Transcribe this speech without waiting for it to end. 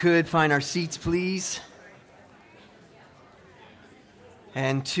Could find our seats, please.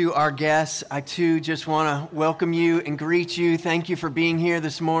 And to our guests, I too just want to welcome you and greet you. Thank you for being here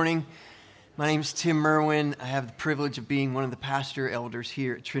this morning. My name is Tim Merwin. I have the privilege of being one of the pastor elders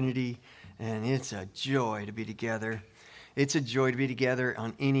here at Trinity, and it's a joy to be together. It's a joy to be together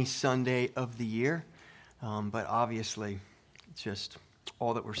on any Sunday of the year, but obviously just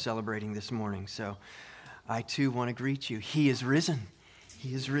all that we're celebrating this morning. So I too want to greet you. He is risen.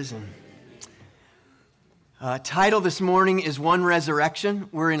 He is risen. Title this morning is One Resurrection.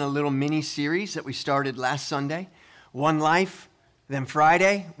 We're in a little mini-series that we started last Sunday. One life, then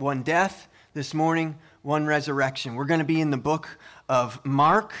Friday, one death. This morning, one resurrection. We're going to be in the book of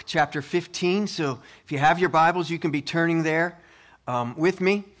Mark, chapter 15. So if you have your Bibles, you can be turning there with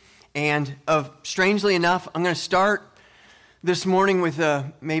me. And strangely enough, I'm going to start this morning with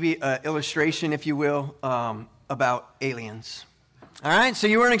maybe an illustration, if you will, about aliens. All right, so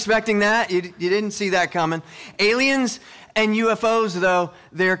you weren't expecting that. You didn't see that coming. Aliens and UFOs, though,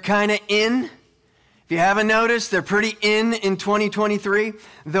 they're kind of in. If you haven't noticed, they're pretty in 2023,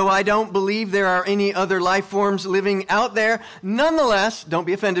 though I don't believe there are any other life forms living out there. Nonetheless, don't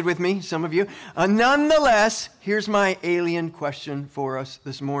be offended with me, some of you. Nonetheless, here's my alien question for us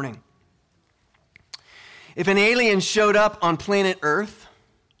this morning. If an alien showed up on planet Earth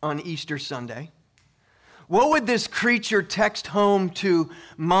on Easter Sunday, what would this creature text home to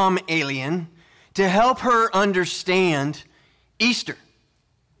Mom Alien to help her understand Easter?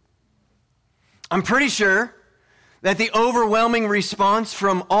 I'm pretty sure that the overwhelming response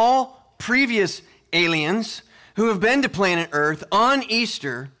from all previous aliens who have been to planet Earth on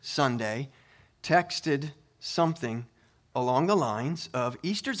Easter Sunday texted something along the lines of,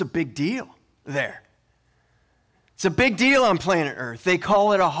 Easter's a big deal there. It's a big deal on planet Earth. They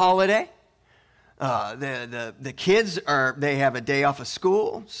call it a holiday. The kids they have a day off of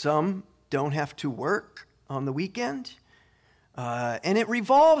school. Some don't have to work on the weekend. And it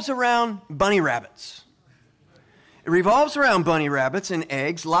revolves around bunny rabbits. It revolves around bunny rabbits and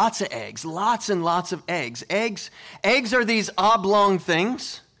eggs, lots and lots of eggs. Eggs are these oblong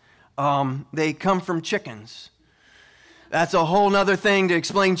things. They come from chickens. That's a whole nother thing to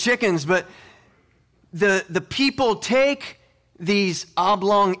explain chickens, but the people take these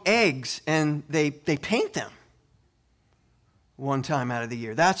oblong eggs and they paint them one time out of the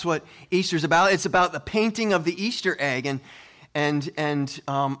year. That's what Easter's about. It's about the painting of the Easter egg, and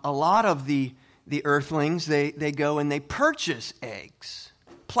a lot of the earthlings, they go and they purchase eggs,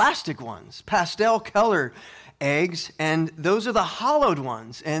 plastic ones, pastel-colored eggs, and those are the hollowed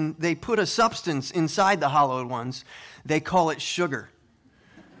ones, and they put a substance inside the hollowed ones. They call it sugar.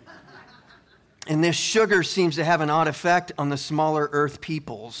 And this sugar seems to have an odd effect on the smaller earth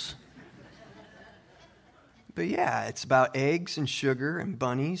peoples. But yeah, it's about eggs and sugar and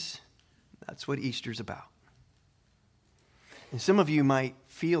bunnies. That's what Easter's about. And some of you might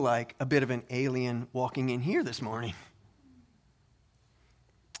feel like a bit of an alien walking in here this morning.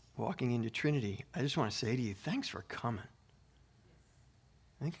 Walking into Trinity. I just want to say to you, thanks for coming.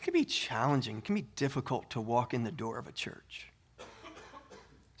 I think it can be challenging. It can be difficult to walk in the door of a church.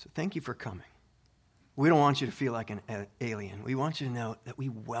 So thank you for coming. We don't want you to feel like an alien. We want you to know that we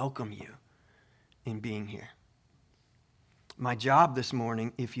welcome you in being here. My job this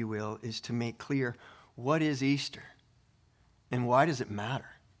morning, if you will, is to make clear what is Easter and why does it matter?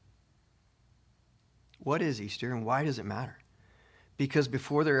 What is Easter and why does it matter? Because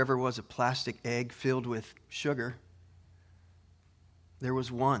before there ever was a plastic egg filled with sugar, there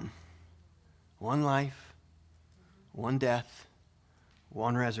was one life, one death,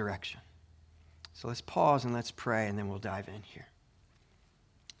 one resurrection. So let's pause and let's pray, and then we'll dive in here.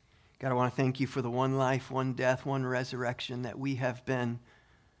 God, I want to thank you for the one life, one death, one resurrection that we have been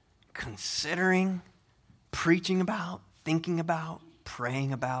considering, preaching about, thinking about,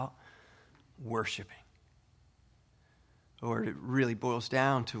 praying about, worshiping. Lord, it really boils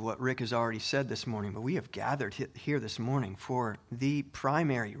down to what Rick has already said this morning, but we have gathered here this morning for the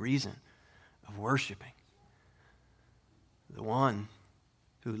primary reason of worshiping. The one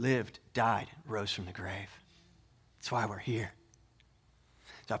who lived, died, rose from the grave. That's why we're here.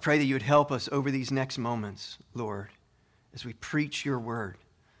 So I pray that you would help us over these next moments, Lord, as we preach your word,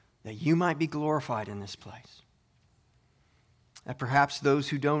 that you might be glorified in this place. That perhaps those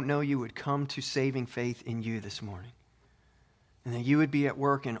who don't know you would come to saving faith in you this morning. And that you would be at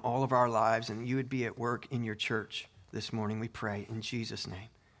work in all of our lives, and you would be at work in your church this morning, we pray in Jesus' name.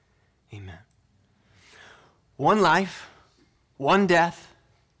 Amen. One life, one death,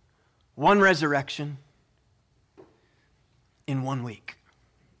 one resurrection in 1 week.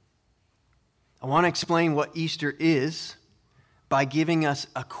 I want to explain what Easter is by giving us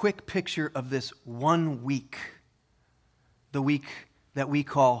a quick picture of this 1 week, the week that we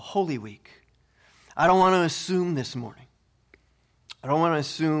call Holy Week. I don't want to assume this morning. I don't want to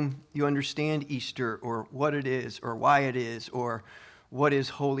assume you understand Easter or what it is or why it is or what is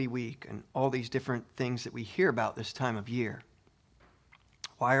Holy Week and all these different things that we hear about this time of year.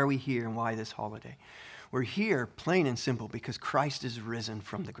 Why are we here and why this holiday? We're here, plain and simple, because Christ is risen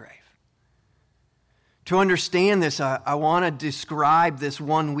from the grave. To understand this, I want to describe this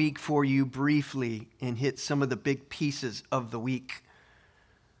 1 week for you briefly and hit some of the big pieces of the week.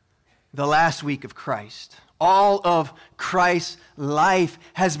 The last week of Christ. All of Christ's life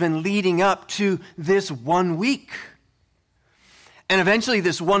has been leading up to this 1 week. And eventually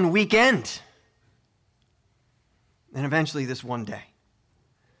this 1 weekend. And eventually this one day.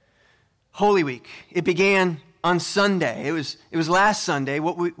 Holy Week. It began on Sunday. It was last Sunday,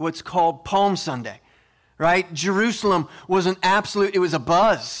 what's called Palm Sunday. Right? Jerusalem was it was a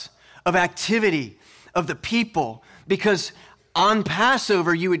buzz of activity of the people, because on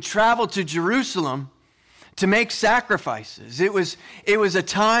Passover you would travel to Jerusalem to make sacrifices. It was a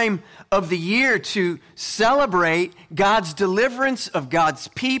time of the year to celebrate God's deliverance of God's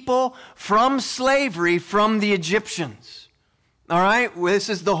people from slavery from the Egyptians. All right? This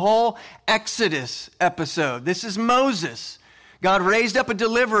is the whole Exodus episode. This is Moses. God raised up a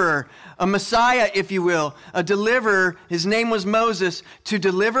deliverer, a Messiah, if you will, a deliverer. His name was Moses, to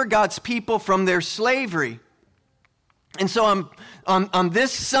deliver God's people from their slavery. And so on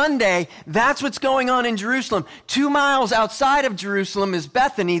this Sunday, that's what's going on in Jerusalem. 2 miles outside of Jerusalem is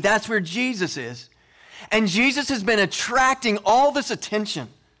Bethany. That's where Jesus is. And Jesus has been attracting all this attention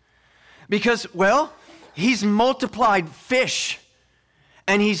because, well, he's multiplied fish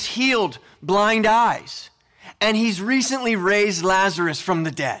and he's healed blind eyes. And he's recently raised Lazarus from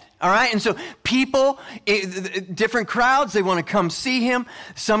the dead. All right? And so people, different crowds, they want to come see him.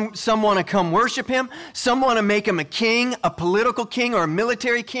 Some want to come worship him. Some want to make him a king, a political king or a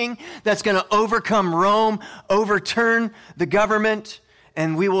military king that's going to overcome Rome, overturn the government,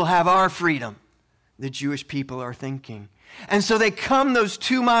 and we will have our freedom, the Jewish people are thinking. And so they come those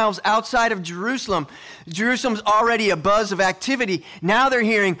 2 miles outside of Jerusalem. Jerusalem's already a buzz of activity. Now they're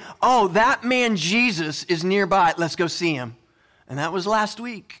hearing, oh, that man Jesus is nearby. Let's go see him. And that was last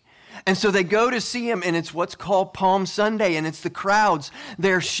week. And so they go to see him, and it's what's called Palm Sunday, and it's the crowds.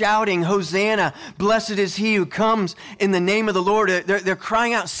 They're shouting, Hosanna, blessed is he who comes in the name of the Lord. They're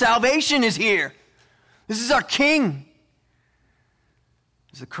crying out, salvation is here. This is our king.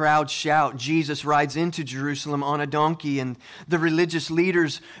 As the crowd shout, Jesus rides into Jerusalem on a donkey, and the religious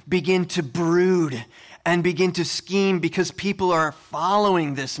leaders begin to brood and begin to scheme because people are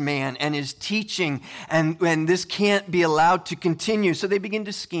following this man and his teaching, and this can't be allowed to continue. So they begin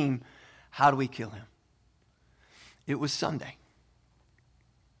to scheme, how do we kill him? It was Sunday.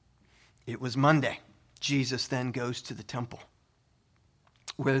 It was Monday. Jesus then goes to the temple,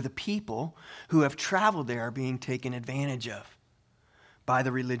 where the people who have traveled there are being taken advantage of by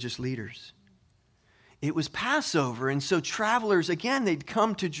the religious leaders. It was Passover, and so travelers, again, they'd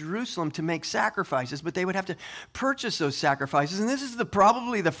come to Jerusalem to make sacrifices, but they would have to purchase those sacrifices. And this is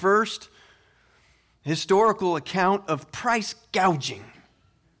probably the first historical account of price gouging.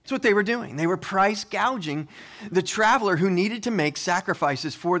 That's what they were doing. They were price gouging the traveler who needed to make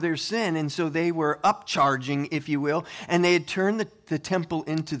sacrifices for their sin, and so they were upcharging, if you will, and they had turned the temple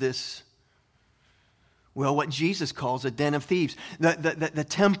into this, well, what Jesus calls a den of thieves. The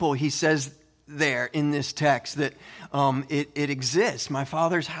temple, he says there in this text, that it exists. My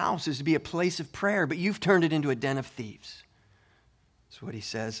Father's house is to be a place of prayer, but you've turned it into a den of thieves. That's what he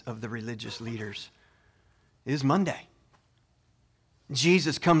says of the religious leaders. It is Monday.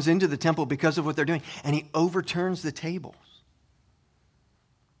 Jesus comes into the temple because of what they're doing, and he overturns the tables.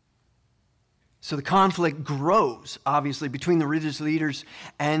 So the conflict grows, obviously, between the religious leaders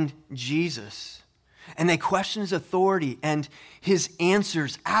and Jesus. And they question his authority, and his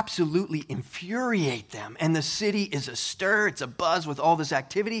answers absolutely infuriate them. And the city is astir, it's a buzz with all this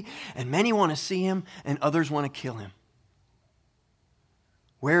activity, and many want to see him, and others want to kill him.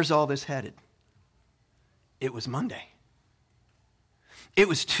 Where's all this headed? It was Monday. It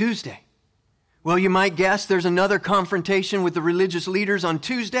was Tuesday. Well, you might guess there's another confrontation with the religious leaders on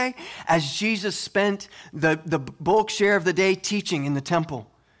Tuesday as Jesus spent the bulk share of the day teaching in the temple.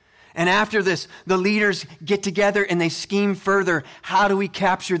 And after this, the leaders get together and they scheme further. How do we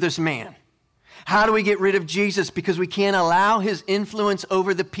capture this man? How do we get rid of Jesus? Because we can't allow his influence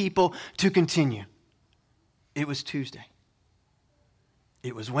over the people to continue. It was Tuesday.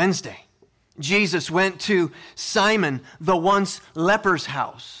 It was Wednesday. Jesus went to Simon, the once leper's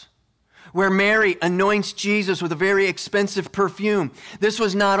house, where Mary anoints Jesus with a very expensive perfume. This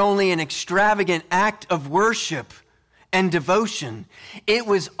was not only an extravagant act of worship and devotion, it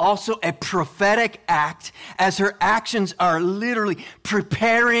was also a prophetic act, as her actions are literally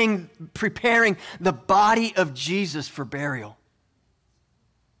preparing the body of Jesus for burial.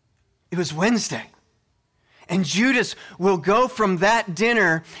 It was Wednesday. And Judas will go from that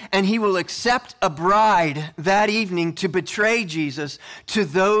dinner and he will accept a bride that evening to betray Jesus to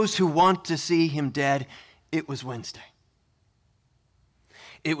those who want to see him dead. It was Wednesday.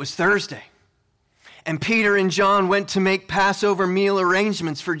 It was Thursday. And Peter and John went to make Passover meal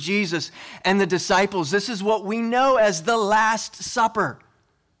arrangements for Jesus and the disciples. This is what we know as the Last Supper.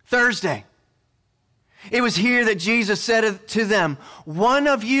 Thursday. It was here that Jesus said to them, "One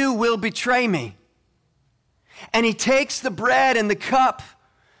of you will betray me." And he takes the bread and the cup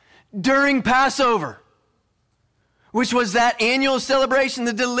during Passover, which was that annual celebration,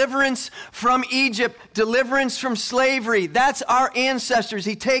 the deliverance from Egypt, deliverance from slavery. That's our ancestors.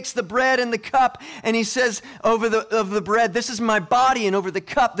 He takes the bread and the cup and he says over the bread, "This is my body," and over the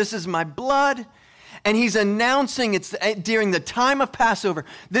cup, "This is my blood." And he's announcing it's during the time of Passover.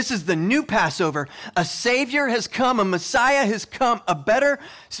 This is the new Passover. A Savior has come, a Messiah has come, a better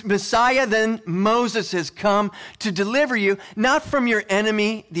Messiah than Moses has come to deliver you, not from your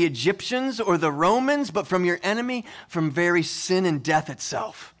enemy, the Egyptians or the Romans, but from your enemy, from very sin and death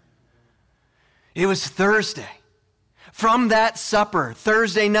itself. It was Thursday. From that supper,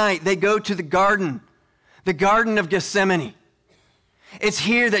 Thursday night, they go to the Garden of Gethsemane. It's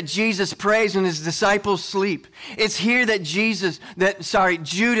here that Jesus prays when his disciples sleep. It's here that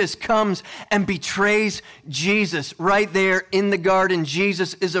Judas comes and betrays Jesus. Right there in the garden,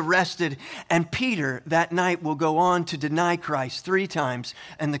 Jesus is arrested. And Peter that night will go on to deny Christ 3 times,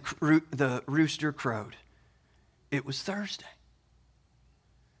 and the rooster crowed. It was Thursday.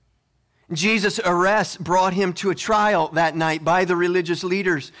 Jesus' arrest brought him to a trial that night by the religious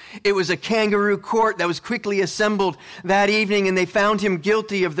leaders. It was a kangaroo court that was quickly assembled that evening, and they found him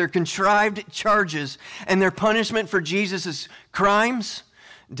guilty of their contrived charges, and their punishment for Jesus' crimes,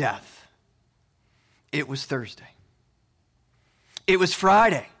 death. It was Thursday. It was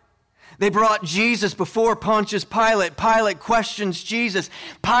Friday. They brought Jesus before Pontius Pilate. Pilate questions Jesus.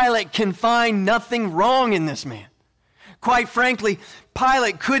 Pilate can find nothing wrong in this man. Quite frankly,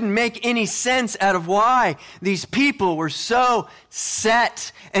 Pilate couldn't make any sense out of why these people were so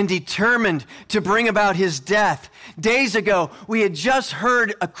set and determined to bring about his death. Days ago, we had just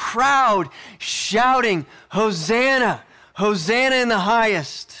heard a crowd shouting, "Hosanna, Hosanna in the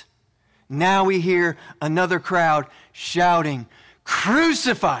highest." Now we hear another crowd shouting,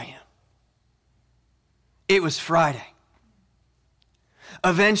 "Crucify him." It was Friday.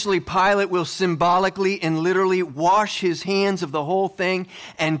 Eventually, Pilate will symbolically and literally wash his hands of the whole thing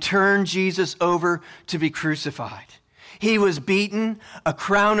and turn Jesus over to be crucified. He was beaten. A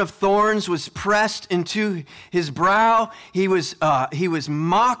crown of thorns was pressed into his brow. He was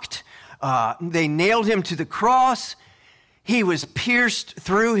mocked. They nailed him to the cross. He was pierced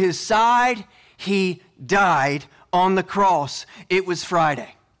through his side. He died on the cross. It was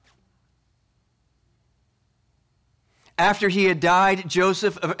Friday. After he had died,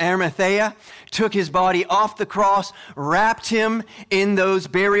 Joseph of Arimathea took his body off the cross, wrapped him in those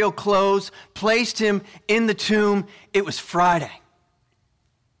burial clothes, placed him in the tomb. It was Friday.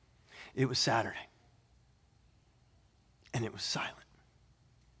 It was Saturday. And it was silent.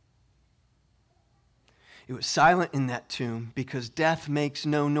 It was silent in that tomb because death makes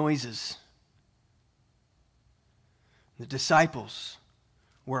no noises. The disciples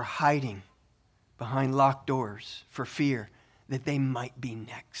were hiding behind locked doors for fear that they might be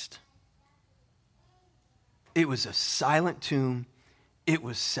next. It was a silent tomb. It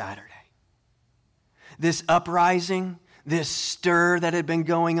was Saturday. This uprising, this stir that had been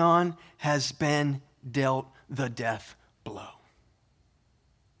going on has been dealt the death blow.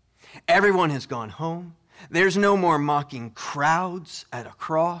 Everyone has gone home. There's no more mocking crowds at a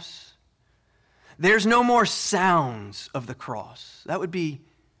cross. There's no more sounds of the cross. That would be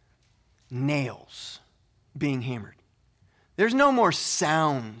nails being hammered. There's no more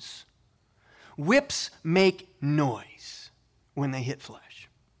sounds. Whips make noise when they hit flesh.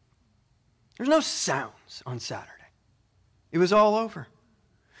 There's no sounds on Saturday. It was all over.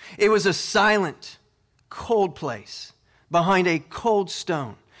 It was a silent, cold place behind a cold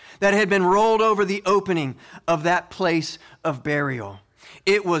stone that had been rolled over the opening of that place of burial.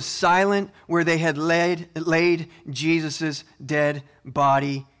 It was silent where they had laid Jesus' dead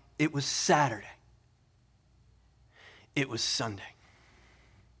body. It was Saturday. It was Sunday.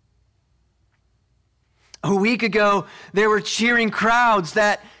 A week ago, there were cheering crowds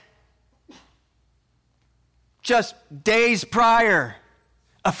that just days prior,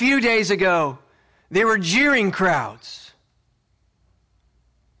 a few days ago, they were jeering crowds.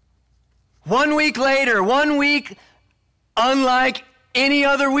 1 week later, 1 week unlike any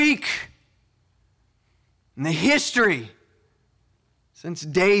other week in the history since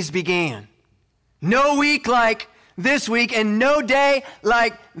days began. No week like this week and no day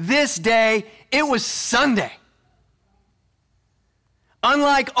like this day. It was Sunday.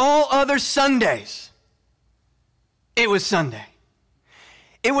 Unlike all other Sundays, it was Sunday.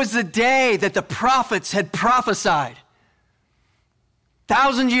 It was the day that the prophets had prophesied.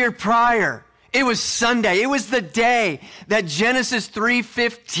 1,000 years prior, it was Sunday. It was the day that Genesis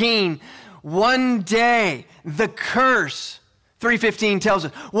 3:15, one day, the curse, 3:15 tells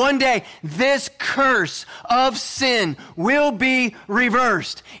us, one day this curse of sin will be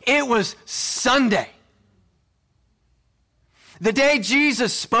reversed. It was Sunday. The day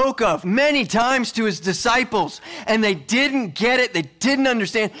Jesus spoke of many times to his disciples, and they didn't get it, they didn't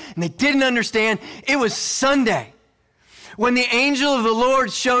understand, and they didn't understand. It was Sunday when the angel of the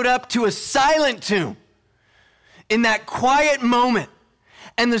Lord showed up to a silent tomb in that quiet moment,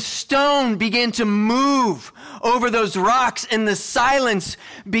 and the stone began to move over those rocks, and the silence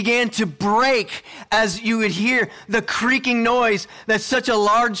began to break as you would hear the creaking noise that such a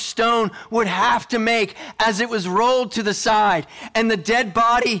large stone would have to make as it was rolled to the side. And the dead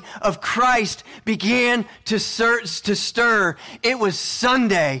body of Christ began to stir. It was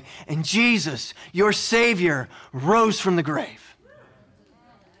Sunday, and Jesus, your Savior, rose from the grave.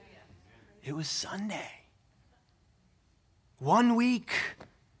 It was Sunday. 1 week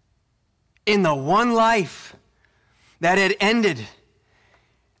in the one life that had ended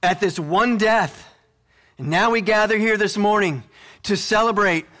at this one death. And now we gather here this morning to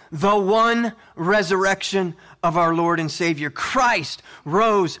celebrate the one resurrection of our Lord and Savior. Christ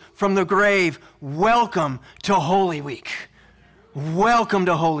rose from the grave. Welcome to Holy Week. Welcome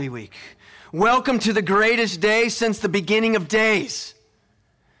to Holy Week. Welcome to the greatest day since the beginning of days.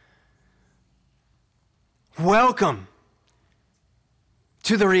 Welcome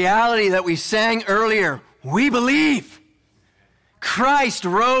to the reality that we sang earlier. We believe. Christ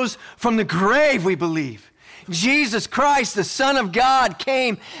rose from the grave, we believe. Jesus Christ, the Son of God,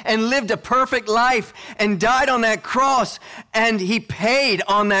 came and lived a perfect life and died on that cross, and he paid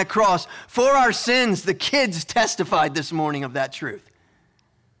on that cross for our sins. The kids testified this morning of that truth.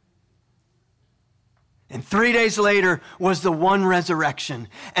 And 3 days later was the one resurrection.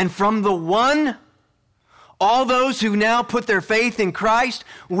 And from the one, all those who now put their faith in Christ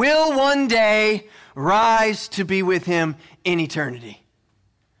will one day rise to be with him in eternity.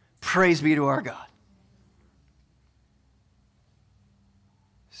 Praise be to our God.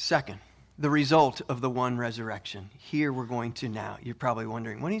 Second, the result of the one resurrection. Here we're going to now. You're probably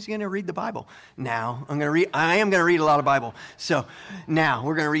wondering, when he's going to read the Bible? Now. I am going to read a lot of Bible. So now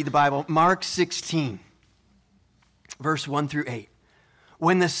we're going to read the Bible. Mark 16, verse 1 through 8.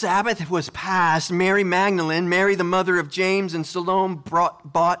 When the Sabbath was past, Mary Magdalene, Mary the mother of James, and Salome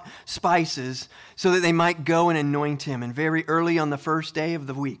bought spices so that they might go and anoint him. And very early on the first day of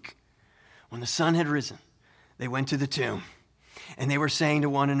the week, when the sun had risen, they went to the tomb. And they were saying to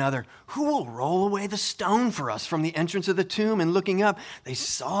one another, who will roll away the stone for us from the entrance of the tomb? And looking up, they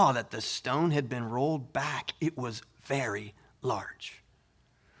saw that the stone had been rolled back. It was very large.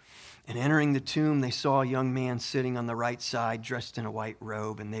 And entering the tomb, they saw a young man sitting on the right side, dressed in a white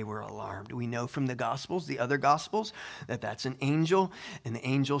robe, and they were alarmed. We know from the Gospels, the other Gospels, that that's an angel. And the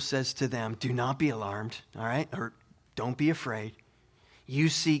angel says to them, do not be alarmed, all right? Or don't be afraid. You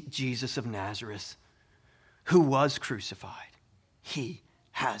seek Jesus of Nazareth, who was crucified. He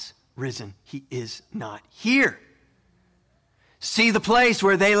has risen. He is not here. See the place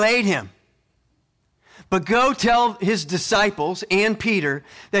where they laid him. But go tell his disciples and Peter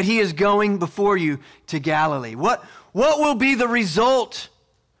that he is going before you to Galilee. What will be the result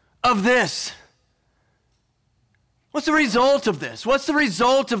of this? What's the result of this? What's the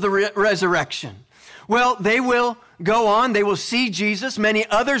result of the resurrection? Well, they will go on. They will see Jesus. Many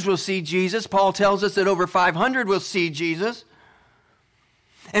others will see Jesus. Paul tells us that over 500 will see Jesus.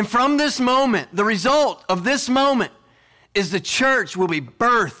 And from this moment, the result of this moment is the church will be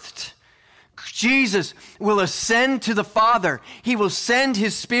birthed. Jesus will ascend to the Father. He will send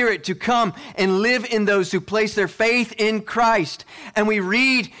his Spirit to come and live in those who place their faith in Christ. And we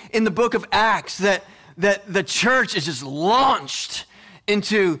read in the book of Acts that the church is just launched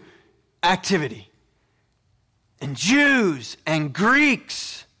into activity. And Jews and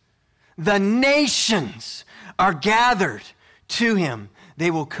Greeks, the nations are gathered to him. They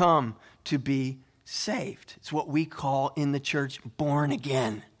will come to be saved. It's what we call in the church born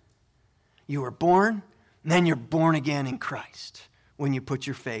again. You were born And then you're born again in Christ when you put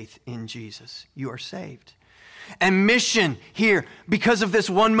your faith in Jesus. You are saved. And mission here, because of this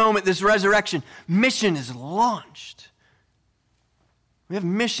one moment, this resurrection, mission is launched. We have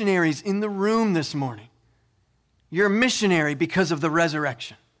missionaries in the room this morning. You're a missionary because of the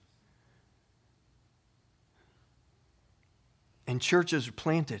resurrection. And churches are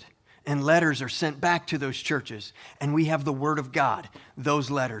planted, and letters are sent back to those churches. And we have the Word of God, those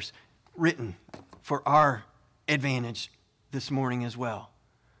letters, written for our advantage this morning as well.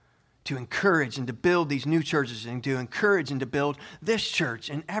 To encourage and to build these new churches, and to encourage and to build this church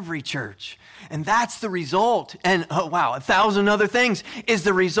and every church. And that's the result. And, 1,000 other things is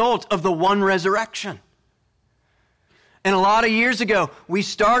the result of the one resurrection. And a lot of years ago, we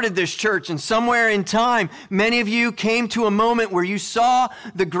started this church, and somewhere in time, many of you came to a moment where you saw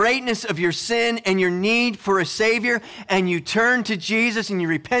the greatness of your sin and your need for a Savior, and you turned to Jesus, and you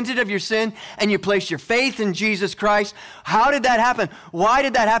repented of your sin, and you placed your faith in Jesus Christ. How did that happen? Why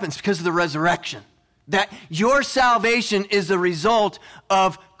did that happen? It's because of the resurrection. That your salvation is the result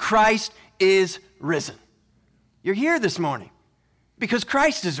of Christ is risen. You're here this morning because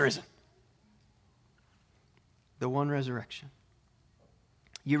Christ is risen. The one resurrection.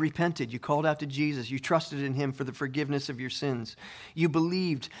 You repented. You called out to Jesus. You trusted in him for the forgiveness of your sins. You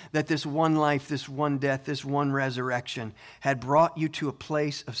believed that this one life, this one death, this one resurrection had brought you to a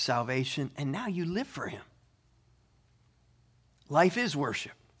place of salvation, and now you live for him. Life is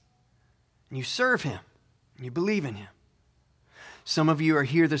worship. And you serve him. And you believe in him. Some of you are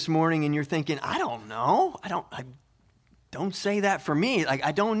here this morning and you're thinking, I don't know. Don't say that for me.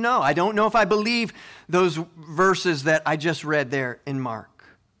 I don't know. I don't know if I believe those verses that I just read there in Mark.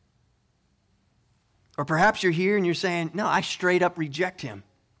 Or perhaps you're here and you're saying, no, I straight up reject him.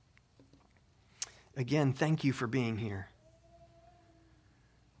 Again, thank you for being here.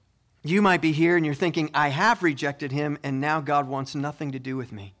 You might be here and you're thinking, I have rejected him and now God wants nothing to do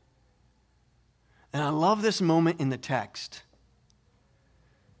with me. And I love this moment in the text.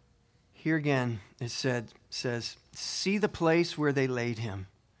 Here again, it says, see the place where they laid him,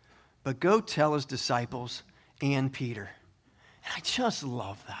 but go tell his disciples and Peter. And I just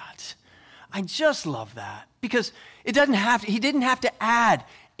love that. I just love that because he didn't have to add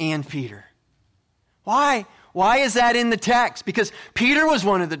and Peter. Why? Why is that in the text? Because Peter was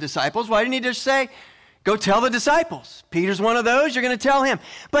one of the disciples. Why didn't he just say, go tell the disciples? Peter's one of those, you're going to tell him.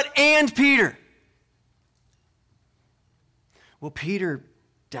 But and Peter. Well, Peter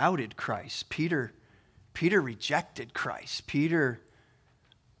doubted Christ. Peter rejected Christ. Peter,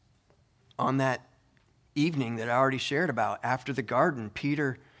 on that evening that I already shared about, after the garden,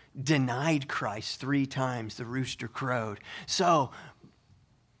 Peter denied Christ 3 times. The rooster crowed. So,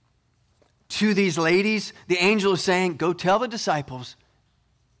 to these ladies, the angel is saying, go tell the disciples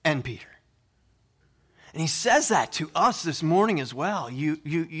and Peter. And he says that to us this morning as well. You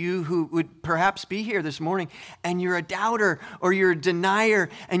who would perhaps be here this morning and you're a doubter or you're a denier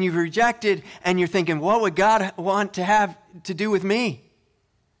and you've rejected and you're thinking, what would God want to have to do with me?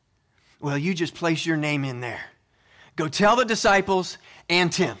 Well, you just place your name in there. Go tell the disciples and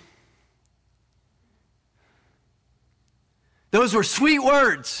Tim. Those were sweet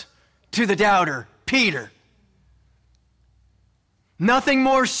words to the doubter, Peter. Nothing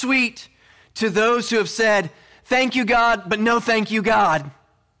more sweet to those who have said, thank you, God, but no thank you, God.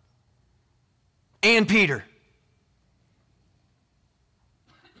 And Peter.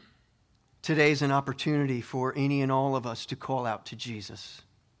 Today's an opportunity for any and all of us to call out to Jesus.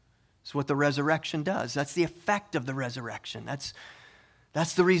 It's what the resurrection does. That's the effect of the resurrection.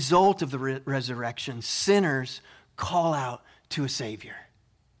 That's the result of the resurrection. Sinners call out to a Savior,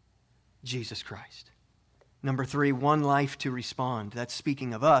 Jesus Christ. Number 3, one life to respond. That's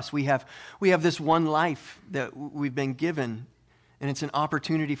speaking of us. We have this one life that we've been given, and it's an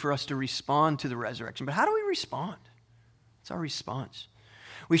opportunity for us to respond to the resurrection. But how do we respond? What's our response?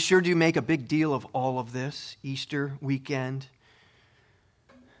 We sure do make a big deal of all of this. Easter weekend.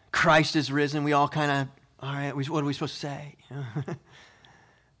 Christ is risen. We all kind of, all right, what are we supposed to say?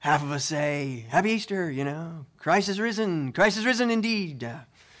 Half of us say, Happy Easter, Christ is risen. Christ is risen indeed.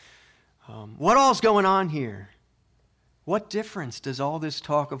 What all's going on here? What difference does all this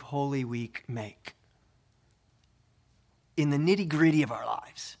talk of Holy Week make in the nitty-gritty of our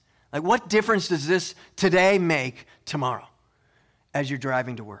lives? Like, what difference does this today make tomorrow as you're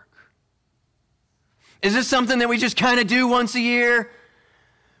driving to work? Is this something that we just kind of do once a year,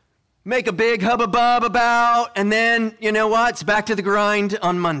 make a big hubbub about, and then, you know what, it's back to the grind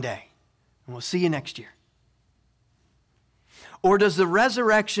on Monday, and we'll see you next year? Or does the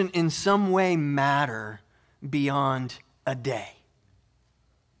resurrection in some way matter beyond a day?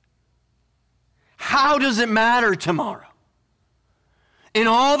 How does it matter tomorrow? In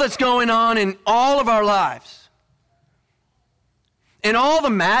all that's going on in all of our lives, in all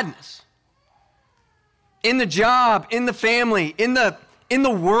the madness, in the job, in the family, in the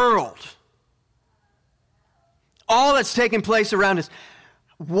world, all that's taking place around us,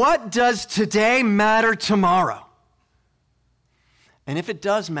 what does today matter tomorrow? And if it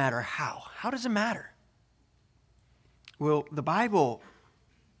does matter, how? How does it matter? Well, the Bible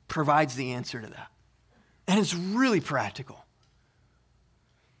provides the answer to that. And it's really practical.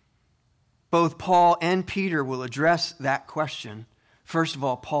 Both Paul and Peter will address that question. First of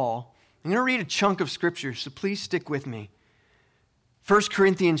all, Paul. I'm going to read a chunk of scripture, so please stick with me. 1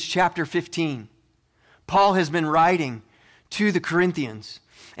 Corinthians chapter 15. Paul has been writing to the Corinthians,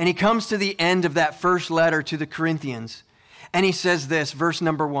 and he comes to the end of that first letter to the Corinthians, and he says this, verse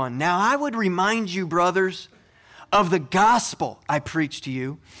number 1. Now I would remind you, brothers, of the gospel I preached to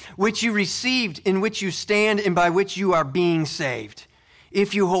you, which you received, in which you stand, and by which you are being saved,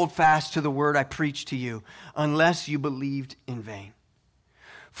 if you hold fast to the word I preached to you, unless you believed in vain.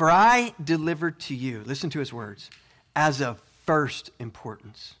 For I delivered to you, listen to his words, as of first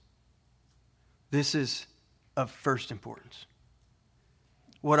importance. This is of first importance.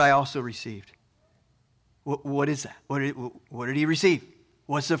 What I also received. What is that? What did he receive?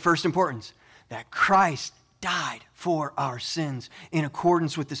 What's the first importance? That Christ died for our sins in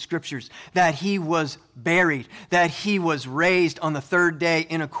accordance with the scriptures, that he was buried, that he was raised on the third day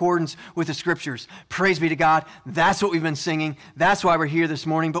in accordance with the scriptures. Praise be to God. That's what we've been singing. That's why we're here this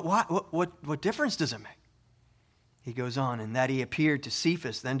morning. But what difference does it make? He goes on, and that he appeared to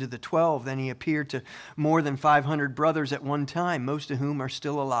Cephas, then to the 12, then he appeared to more than 500 brothers at one time, most of whom are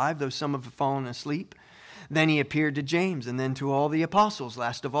still alive, though some have fallen asleep. Then he appeared to James, and then to all the apostles.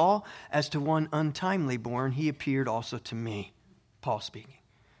 Last of all, as to one untimely born, he appeared also to me. Paul speaking.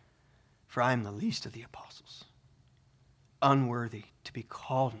 For I am the least of the apostles, unworthy to be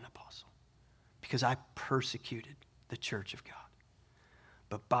called an apostle, because I persecuted the church of God.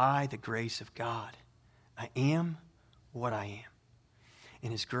 But by the grace of God, I am what I am.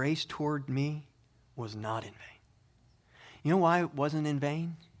 And his grace toward me was not in vain. You know why it wasn't in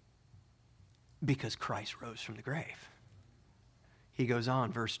vain? Because Christ rose from the grave. He goes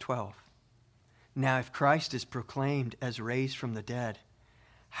on, verse 12. Now, if Christ is proclaimed as raised from the dead,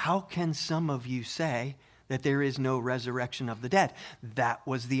 how can some of you say that there is no resurrection of the dead? That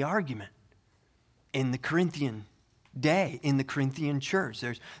was the argument in the Corinthian day, in the Corinthian church.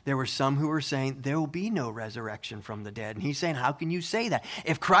 There were some who were saying there will be no resurrection from the dead. And he's saying, how can you say that?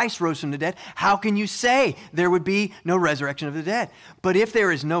 If Christ rose from the dead, how can you say there would be no resurrection of the dead? But if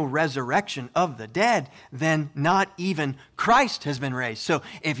there is no resurrection of the dead, then not even Christ has been raised. So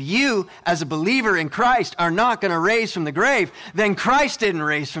if you, as a believer in Christ, are not going to raise from the grave, then Christ didn't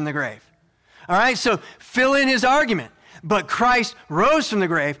raise from the grave. All right, so fill in his argument. But Christ rose from the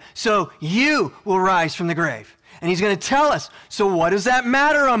grave, so you will rise from the grave. And he's going to tell us, so what does that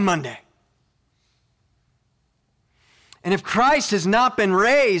matter on Monday? And if Christ has not been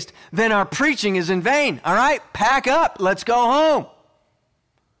raised, then our preaching is in vain. All right, pack up. Let's go home.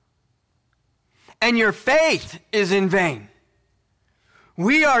 And your faith is in vain.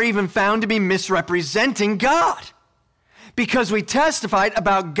 We are even found to be misrepresenting God because we testified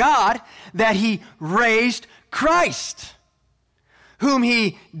about God that he raised Christ, whom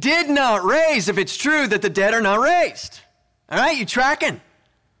he did not raise, if it's true that the dead are not raised. All right, you tracking?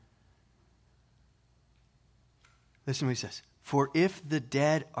 Listen to what he says. For if the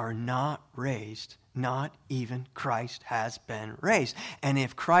dead are not raised, not even Christ has been raised. And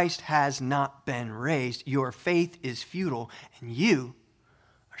if Christ has not been raised, your faith is futile, and you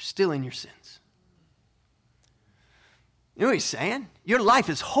are still in your sins. You know what he's saying? Your life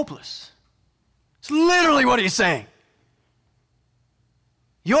is hopeless. It's literally what he's saying.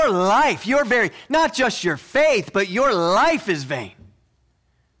 Your life, not just your faith, but your life is vain.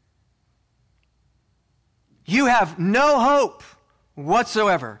 You have no hope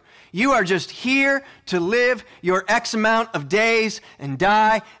whatsoever. You are just here to live your X amount of days and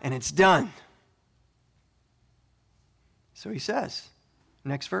die, and it's done. So he says,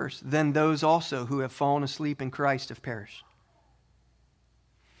 next verse, then those also who have fallen asleep in Christ have perished.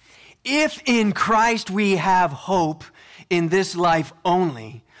 If in Christ we have hope in this life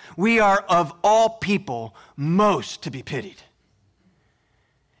only, we are of all people most to be pitied.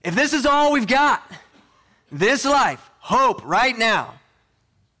 If this is all we've got, this life, hope right now,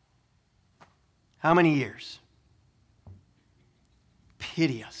 how many years?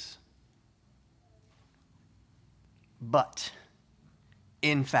 Pity us. But,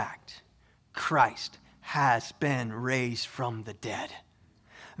 in fact, Christ has been raised from the dead.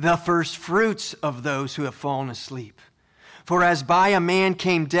 the first fruits of those who have fallen asleep. For as by a man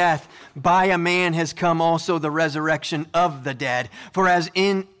came death, by a man has come also the resurrection of the dead. For as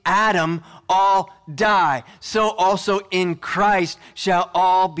in Adam all die, so also in Christ shall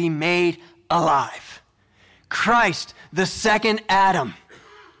all be made alive. Christ, the second Adam.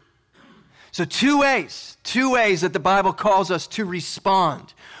 So two ways that the Bible calls us to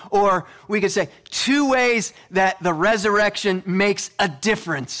respond. Or we could say two ways that the resurrection makes a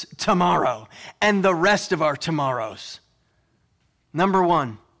difference tomorrow and the rest of our tomorrows. Number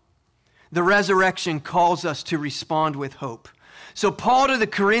one, the resurrection calls us to respond with hope. So Paul to the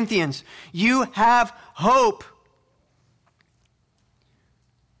Corinthians, you have hope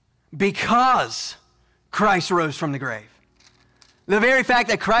because Christ rose from the grave. The very fact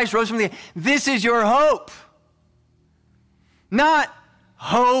that Christ rose from the grave, this is your hope. Not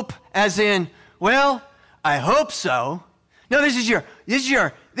hope as in, well, I hope so. No, this is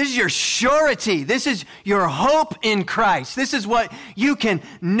your surety. This is your hope in Christ. This is what you can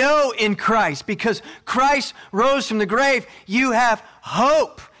know in Christ. Because Christ rose from the grave, you have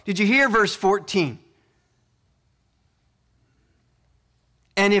hope. Did you hear verse 14?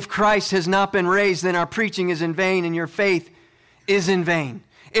 And if Christ has not been raised, then our preaching is in vain and your faith is in vain.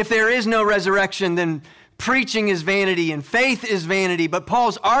 If there is no resurrection, then preaching is vanity and faith is vanity. But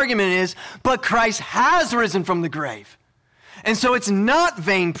Paul's argument is, but Christ has risen from the grave. And so it's not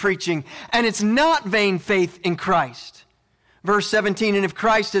vain preaching and it's not vain faith in Christ. Verse 17, and if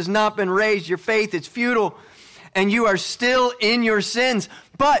Christ has not been raised, your faith is futile and you are still in your sins.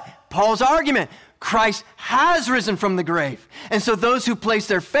 But Paul's argument, Christ has risen from the grave. And so those who place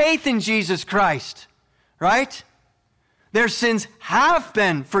their faith in Jesus Christ, right? Their sins have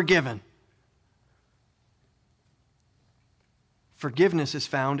been forgiven. Forgiveness is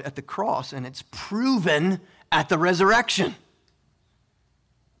found at the cross and it's proven at the resurrection.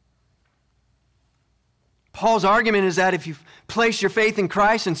 Paul's argument is that if you place your faith in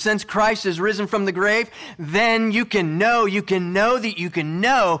Christ and since Christ has risen from the grave, then you can know you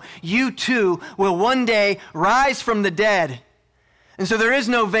too will one day rise from the dead. And so there is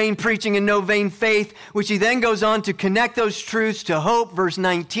no vain preaching and no vain faith, which he then goes on to connect those truths to hope. Verse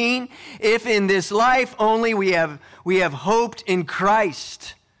 19, if in this life only we have hoped in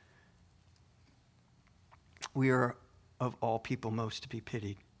Christ, we are of all people most to be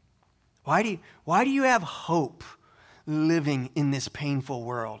pitied. Why do you have hope living in this painful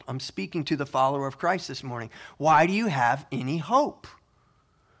world? I'm speaking to the follower of Christ this morning. Why do you have any hope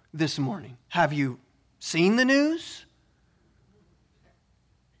this morning? Have you seen the news?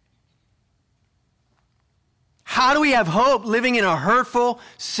 How do we have hope living in a hurtful,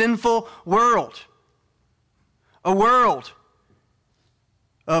 sinful world? A world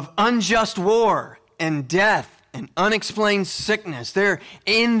of unjust war and death and unexplained sickness. There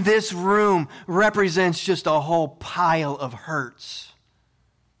in this room represents just a whole pile of hurts.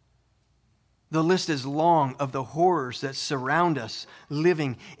 The list is long of the horrors that surround us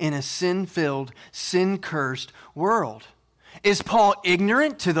living in a sin-filled, sin-cursed world. Is Paul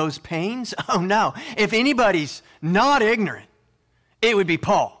ignorant to those pains? Oh no. If anybody's not ignorant, it would be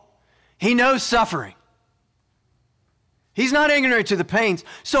Paul. He knows suffering. He's not ignorant to the pains.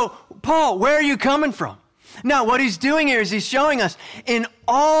 So, Paul, where are you coming from? Now, what he's doing here is he's showing us in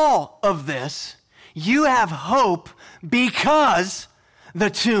all of this, you have hope because the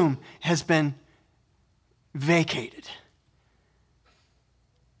tomb has been vacated.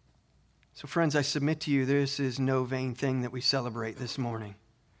 So, friends, I submit to you, this is no vain thing that we celebrate this morning.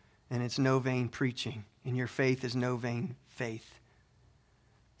 And it's no vain preaching. And your faith is no vain faith.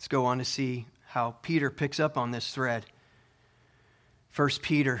 Let's go on to see how Peter picks up on this thread. 1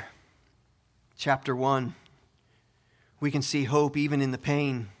 Peter chapter 1. We can see hope even in the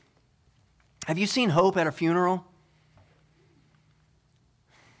pain. Have you seen hope at a funeral?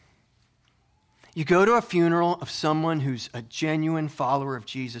 You go to a funeral of someone who's a genuine follower of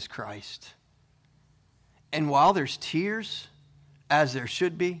Jesus Christ. And while there's tears, as there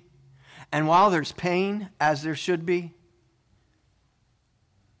should be, and while there's pain, as there should be,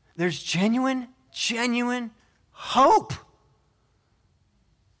 there's genuine hope.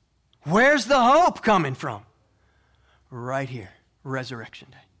 Where's the hope coming from? Right here, Resurrection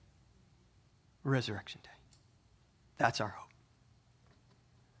Day. Resurrection Day. That's our hope.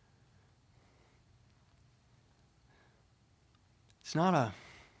 It's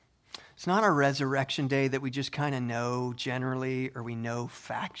not a resurrection day that we just kind of know generally or we know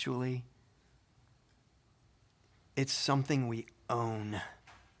factually. It's something we own.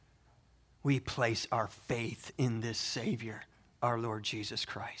 We place our faith in this Savior, our Lord Jesus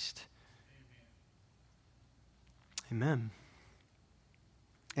Christ. Amen.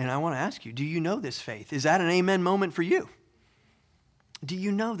 And I want to ask you, do you know this faith? Is that an amen moment for you? Do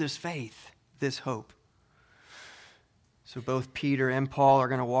you know this faith, this hope? So both Peter and Paul are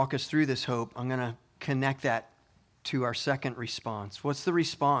going to walk us through this hope. I'm going to connect that to our second response. What's the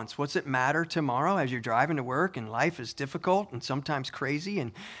response? What's it matter tomorrow as you're driving to work and life is difficult and sometimes crazy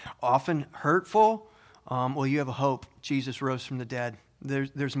and often hurtful? Well, you have a hope. Jesus rose from the dead.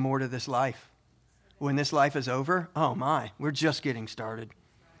 There's more to this life. When this life is over, oh my, we're just getting started.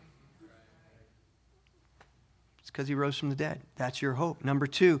 It's because he rose from the dead. That's your hope. Number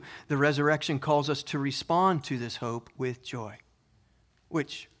two, the resurrection calls us to respond to this hope with joy,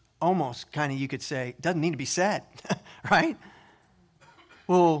 which almost kind of you could say doesn't need to be said, right?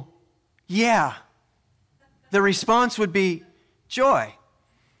 Well, yeah, the response would be joy.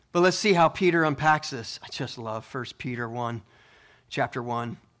 But let's see how Peter unpacks this. I just love 1 Peter 1, chapter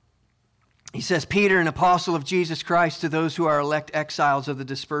 1. He says, Peter, an apostle of Jesus Christ, to those who are elect exiles of the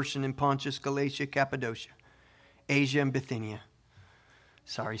dispersion in Pontus, Galatia, Cappadocia, Asia, and Bithynia.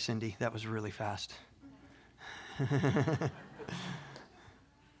 Sorry, Cindy, that was really fast.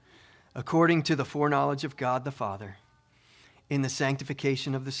 According to the foreknowledge of God the Father, in the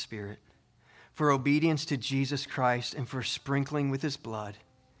sanctification of the Spirit, for obedience to Jesus Christ and for sprinkling with his blood,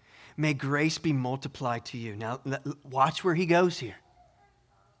 may grace be multiplied to you. Now, watch where he goes here.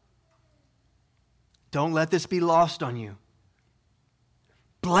 Don't let this be lost on you.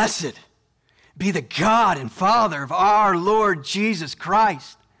 Blessed be the God and Father of our Lord Jesus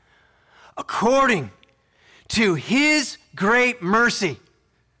Christ, according to his great mercy.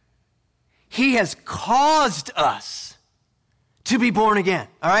 He has caused us to be born again.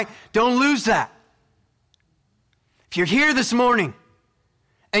 All right? Don't lose that. If you're here this morning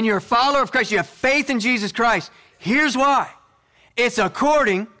and you're a follower of Christ, you have faith in Jesus Christ, here's why. It's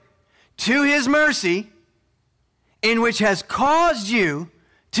according to his mercy, in which has caused you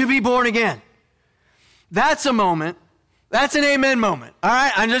to be born again. That's a moment. That's an amen moment. All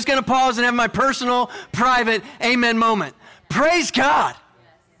right? I'm just going to pause and have my personal, private amen moment. Praise God.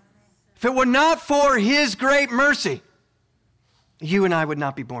 If it were not for his great mercy, you and I would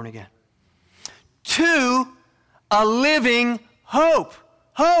not be born again. To a living hope.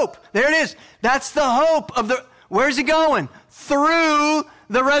 Hope. There it is. That's the hope of the... Where's it going? Through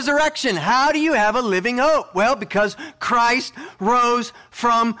the resurrection. How do you have a living hope? Well, because Christ rose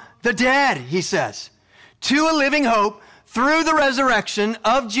from the dead, he says. To a living hope through the resurrection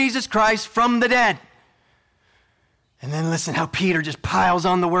of Jesus Christ from the dead. And then listen how Peter just piles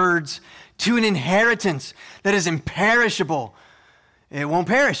on the words. To an inheritance that is imperishable. It won't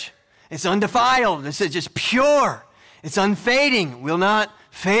perish. It's undefiled. It's just pure. It's unfading. Will not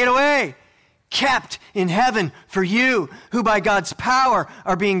fade away. Kept in heaven for you, who by God's power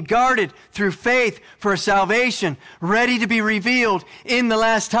are being guarded through faith for a salvation, ready to be revealed in the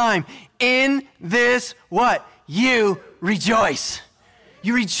last time. In this, what? You rejoice.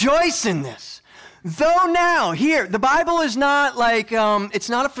 You rejoice in this. Though now, here, the Bible is not like, it's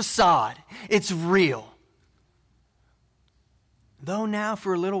not a facade. It's real. Though now,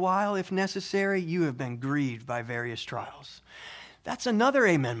 for a little while, if necessary, you have been grieved by various trials. That's another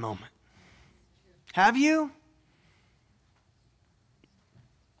amen moment. Have you?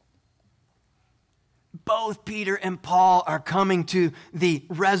 Both Peter and Paul are coming to the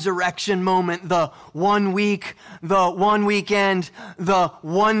resurrection moment, the 1 week, the 1 weekend, the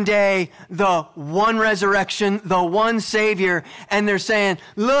 1 day, the one resurrection, the one Savior. And they're saying,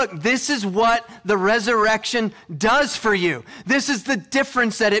 look, this is what the resurrection does for you. This is the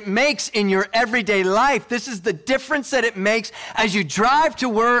difference that it makes in your everyday life. This is the difference that it makes as you drive to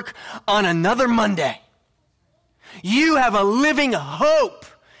work on another Monday. You have a living hope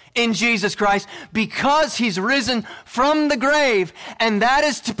in Jesus Christ because he's risen from the grave, and that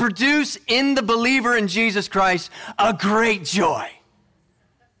is to produce in the believer in Jesus Christ a great joy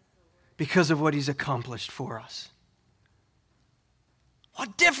because of what he's accomplished for us.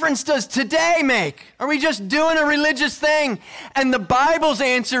 What difference does today make? Are we just doing a religious thing? And the Bible's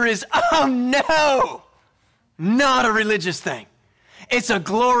answer is, oh no, not a religious thing. It's a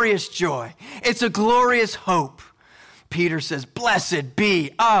glorious joy. It's a glorious hope. Peter says, blessed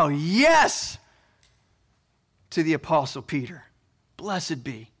be, oh yes, to the Apostle Peter. Blessed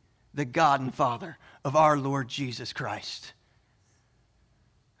be the God and Father of our Lord Jesus Christ,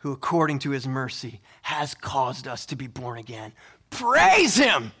 who according to his mercy has caused us to be born again. Praise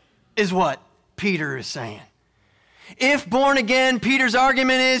him, is what Peter is saying. If born again, Peter's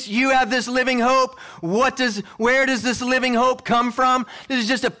argument is you have this living hope. Where does this living hope come from? Does it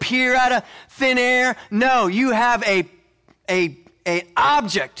just appear out of thin air? No, you have a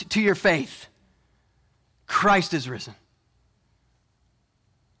object to your faith. Christ is risen.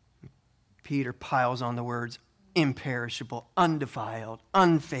 Peter piles on the words imperishable, undefiled,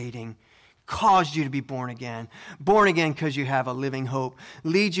 unfading, caused you to be born again because you have a living hope,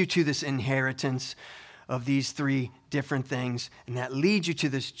 leads you to this inheritance of these three different things, and that leads you to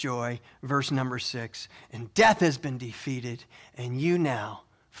this joy. Verse number 6, and death has been defeated, and you now,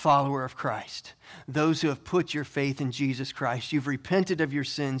 follower of Christ, those who have put your faith in Jesus Christ, you've repented of your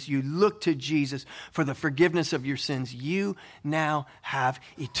sins, you look to Jesus for the forgiveness of your sins, you now have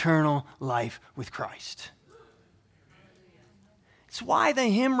eternal life with Christ. It's why the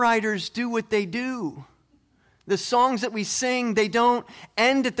hymn writers do what they do. The songs that we sing, they don't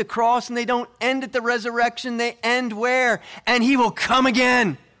end at the cross and they don't end at the resurrection. They end where? And he will come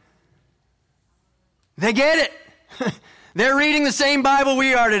again. They get it. They're reading the same Bible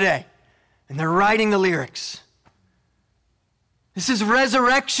we are today. And they're writing the lyrics. This is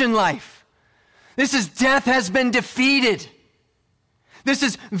resurrection life. This is death has been defeated. This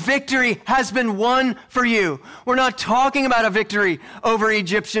is victory has been won for you. We're not talking about a victory over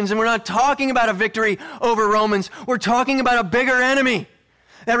Egyptians, and we're not talking about a victory over Romans. We're talking about a bigger enemy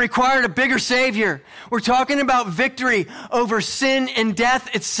that required a bigger Savior. We're talking about victory over sin and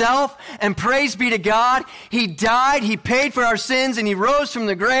death itself, and praise be to God. He died, he paid for our sins, and he rose from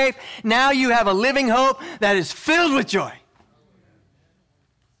the grave. Now you have a living hope that is filled with joy.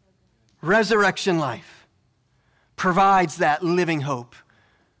 Resurrection life provides that living hope.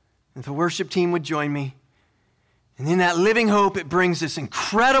 If the worship team would join me. And in that living hope, it brings this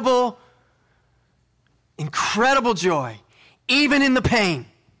incredible joy, even in the pain,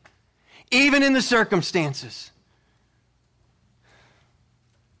 even in the circumstances,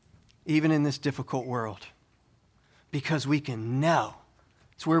 even in this difficult world. Because we can know.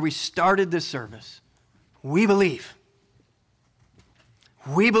 It's where we started this service. We believe.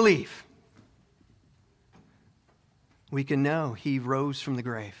 We believe. We can know he rose from the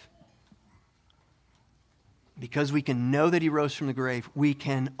grave. Because we can know that he rose from the grave, we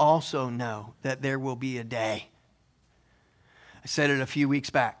can also know that there will be a day. I said it a few weeks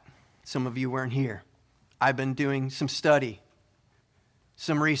back. Some of you weren't here. I've been doing some study,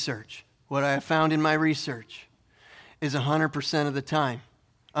 some research. What I have found in my research is 100% of the time,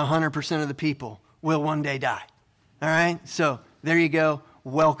 100% of the people will one day die. All right? So there you go.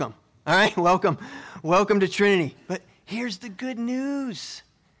 Welcome. All right? Welcome. Welcome to Trinity. But here's the good news.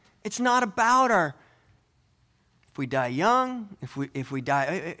 It's not about if we die young,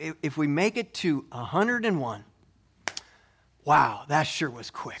 if we make it to 101. Wow, that sure was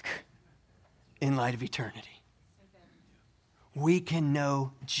quick in light of eternity. We can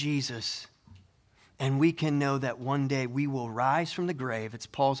know Jesus, and we can know that one day we will rise from the grave. It's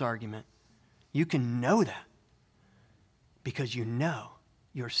Paul's argument. You can know that because you know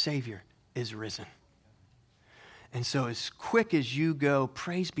your Savior is risen. And so as quick as you go,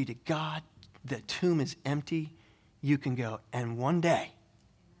 praise be to God, the tomb is empty, you can go. And one day,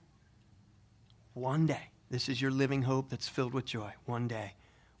 this is your living hope that's filled with joy. One day,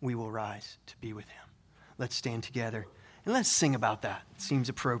 we will rise to be with him. Let's stand together and let's sing about that. It seems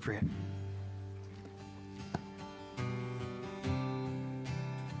appropriate.